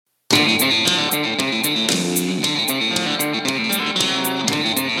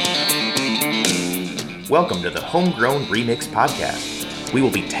Welcome to the Homegrown Remix Podcast. We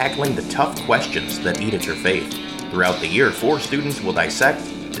will be tackling the tough questions that eat at your faith. Throughout the year, 4 students will dissect,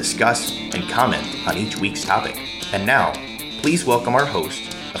 discuss, and comment on each week's topic. And now, please welcome our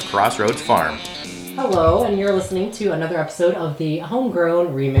host of Crossroads Farm. Hello, and you're listening to another episode of the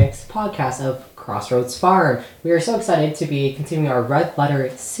Homegrown Remix Podcast of Crossroads Farm. We are so excited to be continuing our Red Letter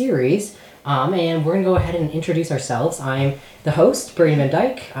series, and we're going to go ahead and introduce ourselves. I'm the host, Brady Van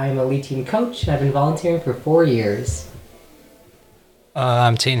Dyke. I'm a lead team coach, and I've been volunteering for 4 years.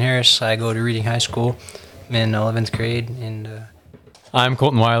 I'm Tain Harris. I go to Reading High School. I'm in 11th grade, and I'm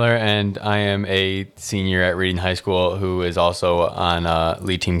Colton Weiler, and I am a senior at Reading High School who is also on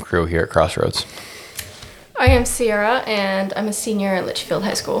lead team crew here at Crossroads. I am Sierra, and I'm a senior at Litchfield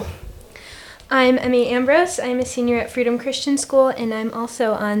High School. I'm Emmy Ambrose. I'm a senior at Freedom Christian School, and I'm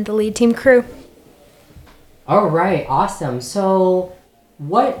also on the lead team crew. All right, awesome. So,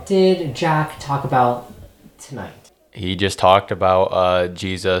 what did Jack talk about tonight? He just talked about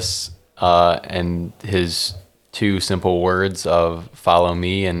Jesus and his 2 simple words of follow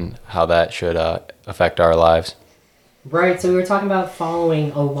me and how that should affect our lives. Right, so we were talking about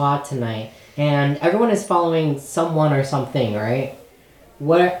following a lot tonight, and everyone is following someone or something, right?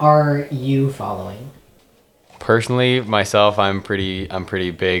 What are you following? Personally, myself, I'm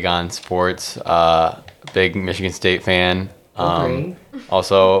pretty big on sports. Big Michigan State fan.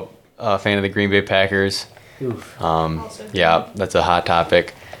 Also a fan of the Green Bay Packers. Oof. Yeah, that's a hot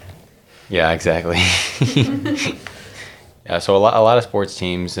topic. Yeah, exactly. Yeah, so a lot of sports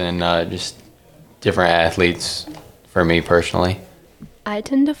teams and just different athletes for me personally. I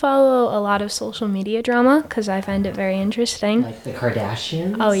tend to follow a lot of social media drama because I find it very interesting. Like the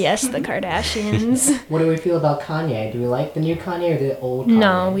Kardashians? Oh, yes, the Kardashians. What do we feel about Kanye? Do we like the new Kanye or the old Kanye?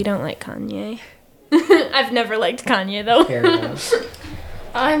 No, we don't like Kanye. I've never liked Kanye, though. Fair enough.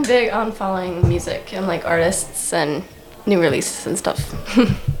 I'm big on following music and like artists and new releases and stuff.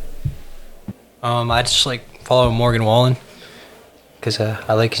 I just follow Morgan Wallen because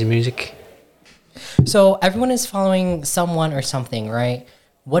I like his music. So everyone is following someone or something, right?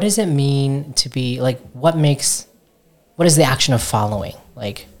 What does it mean to be, what is the action of following?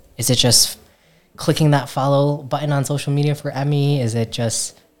 Is it just clicking that follow button on social media for Emmy? Is it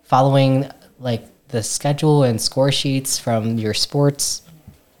just following, the schedule and score sheets from your sports?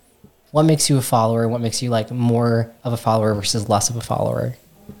 What makes you a follower? What makes you, more of a follower versus less of a follower?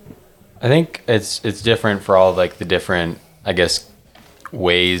 I think it's different for all the different,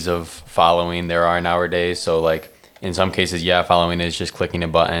 ways of following there are nowadays. So in some cases, yeah, following is just clicking a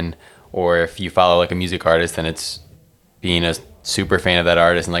button, or if you follow a music artist, then it's being a super fan of that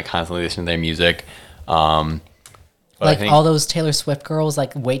artist and constantly listening to their music. But I think, all those Taylor Swift girls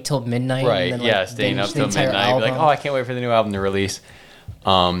wait till midnight, right? and then, yeah, staying up till midnight, album. I can't wait for the new album to release.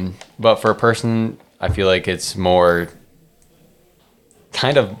 But for a person, I feel like it's more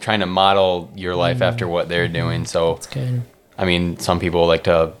kind of trying to model your life after what they're doing. So that's good. I mean, some people like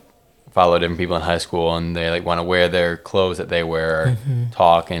to follow different people in high school, and they want to wear their clothes that they wear, or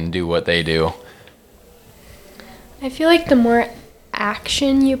talk and do what they do. I feel like the more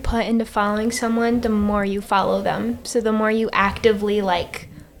action you put into following someone, the more you follow them. So the more you actively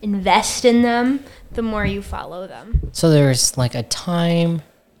invest in them, the more you follow them. So there's a time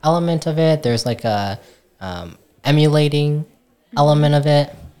element of it. There's a emulating element of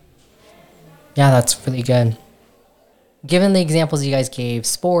it. Yeah, that's really good. Given the examples you guys gave,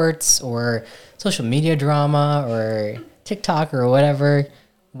 sports or social media drama or TikTok or whatever,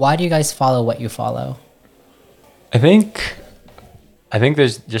 why do you guys follow what you follow? I think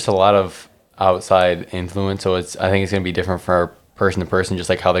there's just a lot of outside influence, so I think it's gonna be different for person to person, just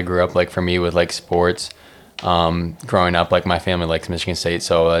how they grew up. For me with sports, growing up, my family likes Michigan State,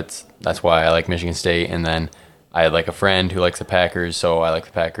 so that's why I like Michigan State. And then I had a friend who likes the Packers, so I like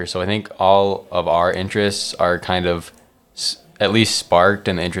the Packers. So I think all of our interests are kind of at least sparked,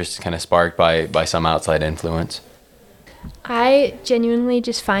 and the interest is kind of sparked by some outside influence. I genuinely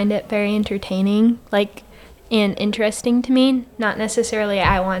just find it very entertaining, and interesting to me. Not necessarily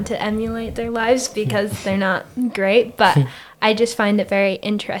I want to emulate their lives because they're not great, but I just find it very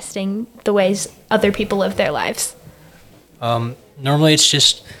interesting the ways other people live their lives. Normally it's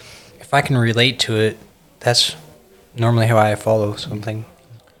just if I can relate to it, that's normally how I follow something.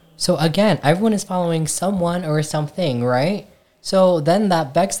 So again, everyone is following someone or something, right? So then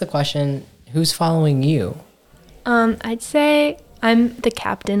that begs the question, who's following you? I'd say I'm the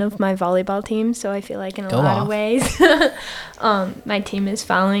captain of my volleyball team, so I feel like in a lot of ways my team is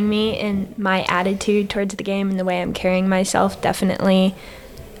following me, and my attitude towards the game and the way I'm carrying myself definitely,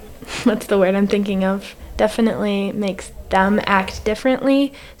 what's the word I'm thinking of, definitely makes them act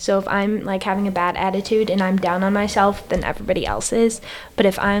differently. So if I'm like having a bad attitude and I'm down on myself, then everybody else is. But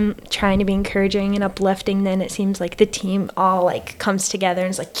if I'm trying to be encouraging and uplifting, then it seems like the team all like comes together and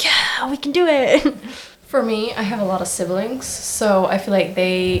is like, yeah, we can do it. For me, I have a lot of siblings, so I feel like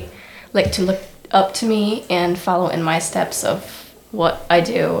they like to look up to me and follow in my steps of what I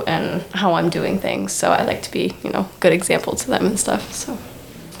do and how I'm doing things. So I like to be, good example to them and stuff. So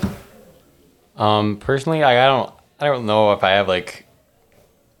personally, I don't know if I have like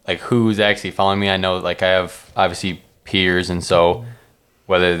who's actually following me. I know like I have obviously peers, and so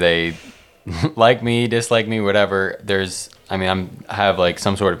whether they like me, dislike me, whatever, I have like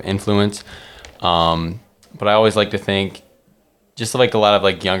some sort of influence. But I always like to think just like a lot of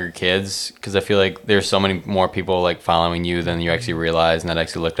like younger kids, because I feel like there's so many more people like following you than you actually realize and that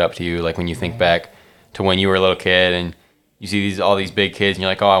actually looked up to you. Like when you think back to when you were a little kid and you see all these big kids and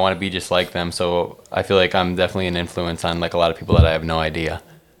you're like, oh, I want to be just like them. So I feel like I'm definitely an influence on like a lot of people that I have no idea.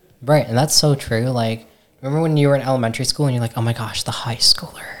 Right, and that's so true. Like, remember when you were in elementary school and you're like, oh my gosh, the high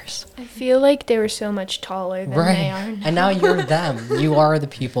schoolers. I feel like they were so much taller than Right, they are now. and now you're them. You are the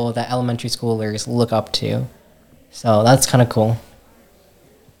people that elementary schoolers look up to. So that's kind of cool.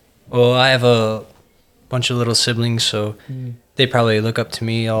 Well, I have a bunch of little siblings, so they probably look up to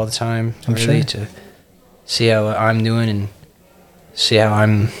me all the time. I'm sure. To see how I'm doing and see how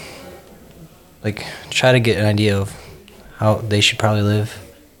I'm, like, try to get an idea of how they should probably live.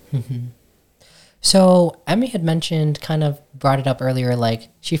 So Emmy had mentioned, kind of brought it up earlier, like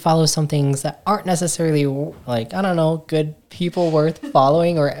she follows some things that aren't necessarily like, I don't know, good people worth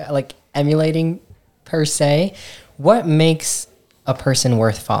following or like emulating per se. What makes a person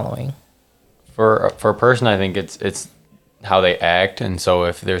worth following? For a person, I think it's how they act, and so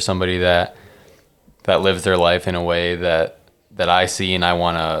if there's somebody that lives their life in a way that I see and I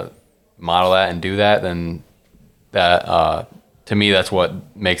want to model that and do that, then that to me that's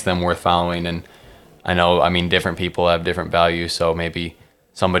what makes them worth following. And I know, different people have different values, so maybe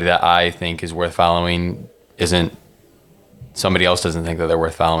somebody that I think is worth following isn't somebody else doesn't think that they're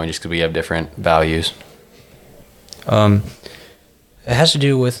worth following just because we have different values. It has to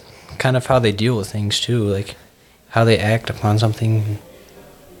do with kind of how they deal with things too, like how they act upon something,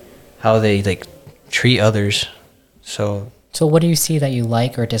 how they like treat others. So what do you see that you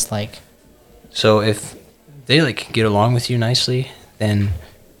like or dislike? So if they like get along with you nicely, then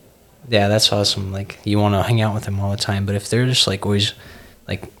yeah, that's awesome. Like you want to hang out with them all the time. But if they're just like always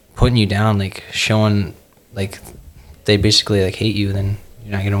like putting you down, like showing like they basically like hate you, then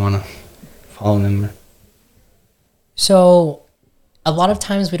you're not gonna want to follow them. So a lot of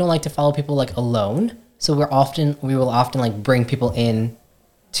times we don't like to follow people like alone. So we will often like bring people in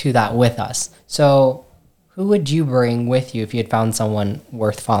to that with us. So who would you bring with you if you had found someone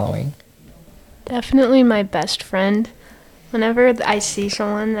worth following? Definitely my best friend. Whenever I see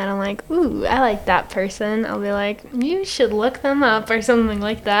someone that I'm like, ooh, I like that person, I'll be like, you should look them up or something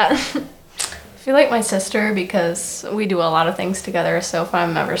like that. I feel like my sister, because we do a lot of things together, so if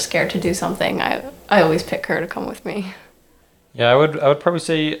I'm ever scared to do something, I always pick her to come with me. Yeah, I would probably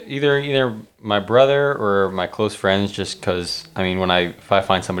say either my brother or my close friends, just because if I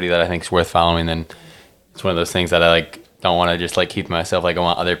find somebody that I think is worth following, then it's one of those things that I like don't want to just like keep to myself. Like I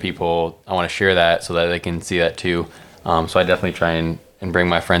want other people, I want to share that so that they can see that too. So I definitely try and bring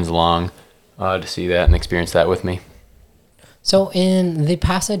my friends along to see that and experience that with me. So in the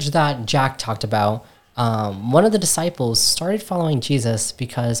passage that Jack talked about, one of the disciples started following Jesus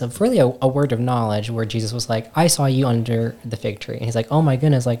because of really a word of knowledge where Jesus was like, I saw you under the fig tree. And he's like, oh my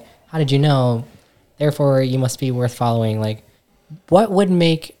goodness, like, how did you know? Therefore, you must be worth following. Like, what would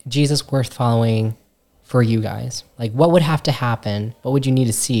make Jesus worth following for you guys? Like, what would have to happen? What would you need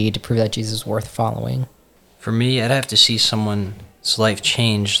to see to prove that Jesus is worth following? For me, I'd have to see someone's life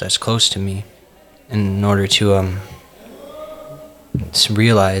change that's close to me in order to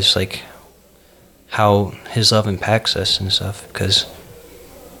realize like how his love impacts us and stuff. Because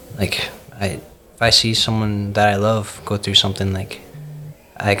like if I see someone that I love go through something like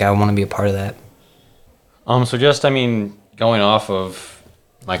I want to be a part of that. So just going off of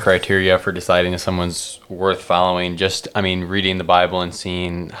my criteria for deciding if someone's worth following, just reading the Bible and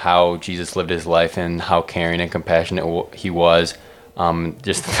seeing how Jesus lived his life and how caring and compassionate he was,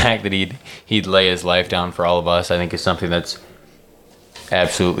 just the fact that he'd lay his life down for all of us, I think is something that's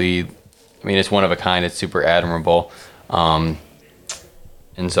absolutely, it's one of a kind. It's super admirable, and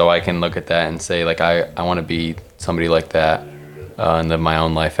so I can look at that and say like I want to be somebody like that and live my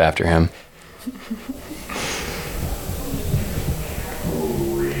own life after him.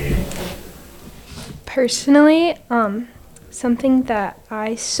 Personally, something that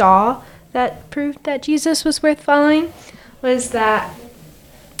I saw that proved that Jesus was worth following was that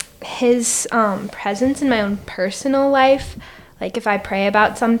his presence in my own personal life, like if I pray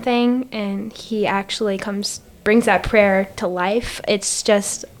about something and he actually brings that prayer to life, it's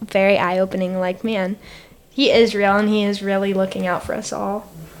just very eye-opening. Like, man, he is real and he is really looking out for us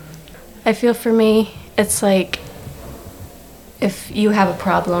all. I feel for me, it's like if you have a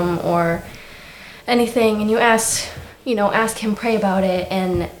problem or anything and you ask him, pray about it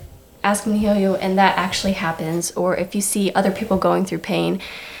and ask him to heal you, and that actually happens. Or if you see other people going through pain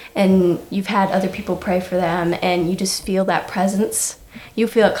and you've had other people pray for them and you just feel that presence, you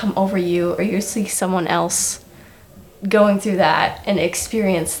feel it come over you, or you see someone else going through that and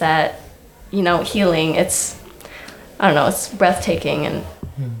experience that, healing. It's breathtaking and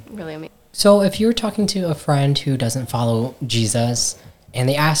really amazing. So if you were talking to a friend who doesn't follow Jesus and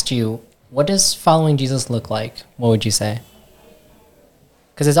they asked you, what does following Jesus look like? What would you say?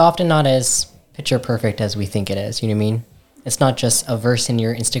 Because it's often not as picture perfect as we think it is. You know what I mean? It's not just a verse in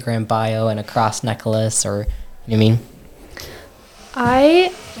your Instagram bio and a cross necklace, or, you know what I mean? I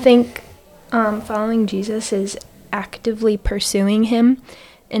think following Jesus is actively pursuing him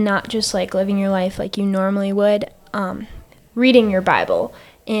and not just like living your life like you normally would. Reading your Bible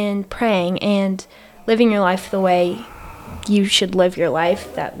and praying and living your life the way you should live your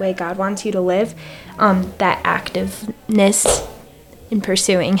life, that way God wants you to live, that activeness in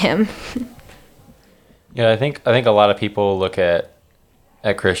pursuing him. Yeah, I think a lot of people look at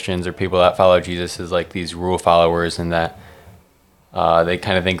Christians or people that follow Jesus as like these rule followers, and that they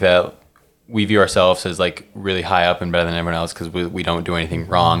kind of think that we view ourselves as like really high up and better than everyone else because we don't do anything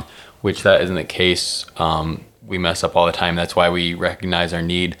wrong, which that isn't the case. We mess up all the time. That's why we recognize our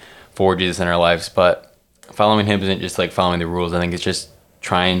need for Jesus in our lives. But following him isn't just like following the rules. I think it's just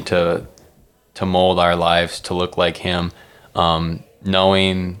trying to mold our lives to look like him,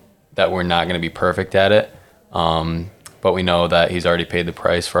 knowing that we're not going to be perfect at it, but we know that he's already paid the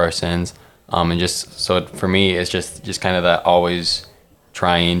price for our sins. And just so for me, it's just kind of that always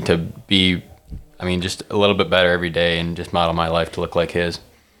trying to be, just a little bit better every day and just model my life to look like his.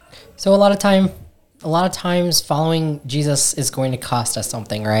 So a lot of times following Jesus is going to cost us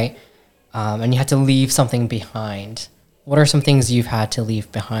something, right? And you have to leave something behind. What are some things you've had to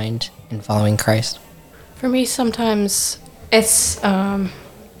leave behind in following Christ? For me, sometimes it's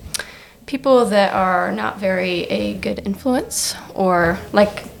people that are not very a good influence, or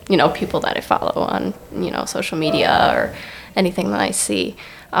like, people that I follow on, social media or anything that I see.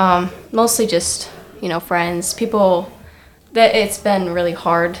 Mostly just, friends, people that it's been really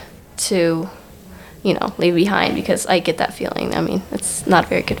hard to, leave behind, because I get that feeling. It's not a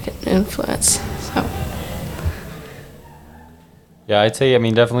very good influence. So. Yeah, I'd say,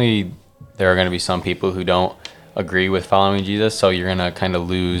 definitely there are going to be some people who don't agree with following Jesus, so you're going to kind of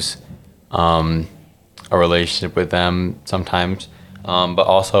lose a relationship with them sometimes. But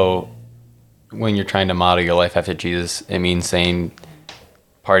also, when you're trying to model your life after Jesus, it means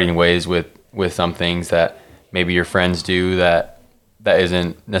parting ways with some things that maybe your friends do that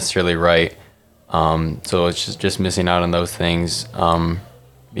isn't necessarily right. So it's just missing out on those things,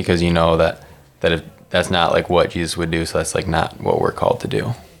 because you know that if that's not like what Jesus would do, so that's like not what we're called to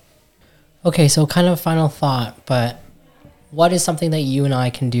do. Okay, so kind of a final thought, but what is something that you and I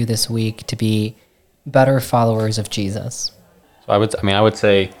can do this week to be better followers of Jesus? So I would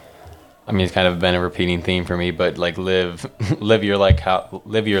say, it's kind of been a repeating theme for me, but like live your life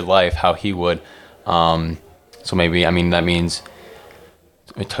how he would. So maybe, that means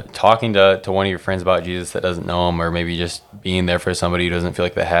talking to one of your friends about Jesus that doesn't know him, or maybe just being there for somebody who doesn't feel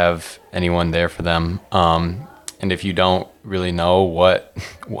like they have anyone there for them. And if you don't really know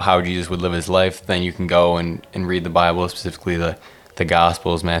how Jesus would live his life, then you can go and read the Bible, specifically the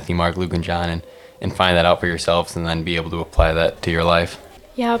Gospels, Matthew, Mark, Luke, and John, and find that out for yourselves, and then be able to apply that to your life.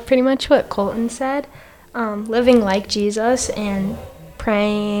 Yeah, pretty much what Colton said. Living like Jesus and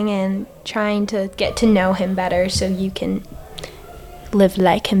praying and trying to get to know him better so you can live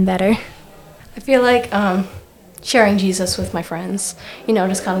like him better. I feel like sharing Jesus with my friends,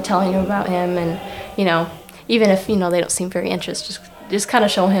 just kind of telling them about him, and, even if, they don't seem very interested, just kind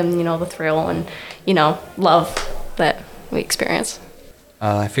of show him, the thrill and, love that we experience.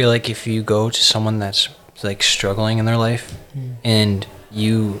 I feel like if you go to someone that's like struggling in their life and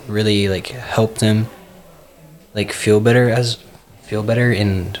you really like help them like feel better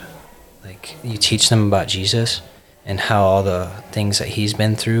and like you teach them about Jesus and how all the things that he's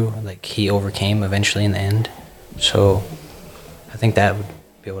been through, like he overcame eventually in the end. So I think that would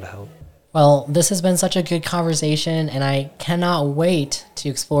be able to help. Well, this has been such a good conversation, and I cannot wait to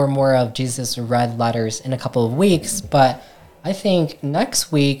explore more of Jesus' red letters in a couple of weeks. But I think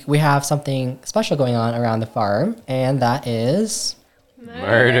next week we have something special going on around the farm, and that is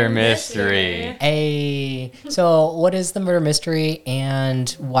Murder mystery. So what is the murder mystery, and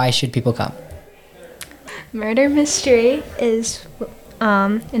why should people come? Murder Mystery is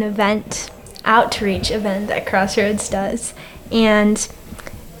an event, outreach event that Crossroads does, and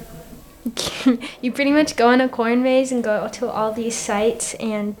you pretty much go in a corn maze and go to all these sites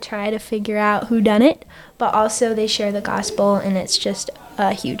and try to figure out who done it, but also they share the gospel, and it's just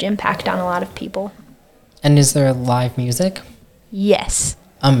a huge impact on a lot of people. And is there live music? Yes.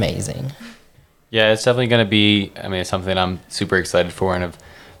 Amazing. Yeah, it's definitely going to be, I mean, it's something I'm super excited for and have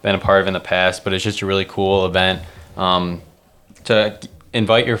been a part of in the past, but it's just a really cool event to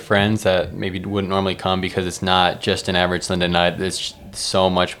invite your friends that maybe wouldn't normally come, because it's not just an average Sunday night. It's so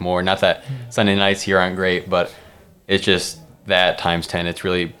much more. Not that Sunday nights here aren't great, but it's just that times 10. It's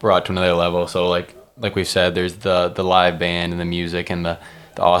really brought to another level. So like we've said, there's the live band and the music and the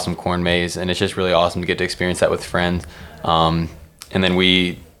awesome corn maze, and it's just really awesome to get to experience that with friends. And then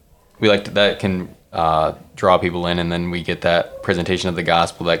we like that can draw people in, and then we get that presentation of the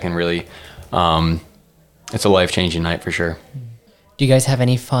gospel that can really, it's a life-changing night for sure. Do you guys have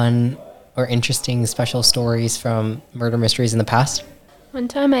any fun or interesting special stories from murder mysteries in the past? One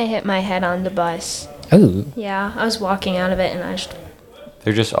time I hit my head on the bus. Oh. Yeah, I was walking out of it and I just...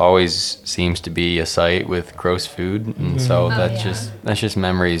 There just always seems to be a site with gross food, and so that's just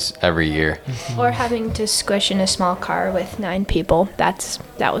memories every year. Or having to squish in a small car with 9 people. That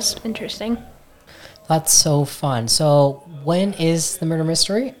was interesting. That's so fun. So when is the murder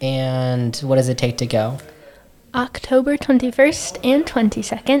mystery, and what does it take to go? October 21st and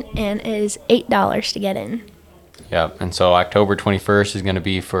 22nd, and it is $8 to get in. Yeah, and so October 21st is going to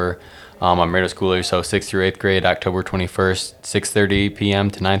be for our middle schoolers, so 6th through 8th grade, October 21st, 6:30 p.m.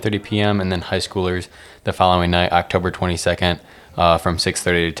 to 9:30 p.m., and then high schoolers the following night, October 22nd, from 6:30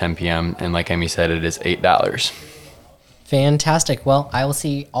 to 10 p.m., and like Emmy said, it is $8. Fantastic. Well, I will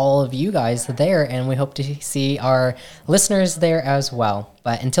see all of you guys there, and we hope to see our listeners there as well.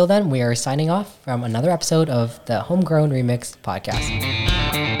 But until then, we are signing off from another episode of the Homegrown Remix podcast.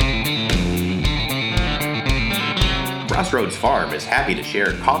 Crossroads Farm is happy to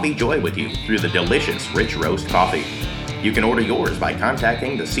share coffee joy with you through the delicious Rich Roast coffee. You can order yours by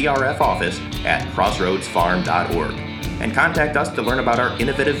contacting the CRF office at crossroadsfarm.org and contact us to learn about our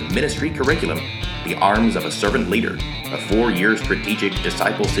innovative ministry curriculum, The Arms of a Servant Leader, a 4-year strategic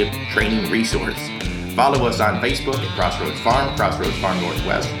discipleship training resource. Follow us on Facebook at Crossroads Farm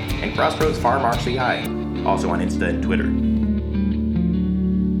Northwest, and Crossroads Farm RCI, also on Insta and Twitter.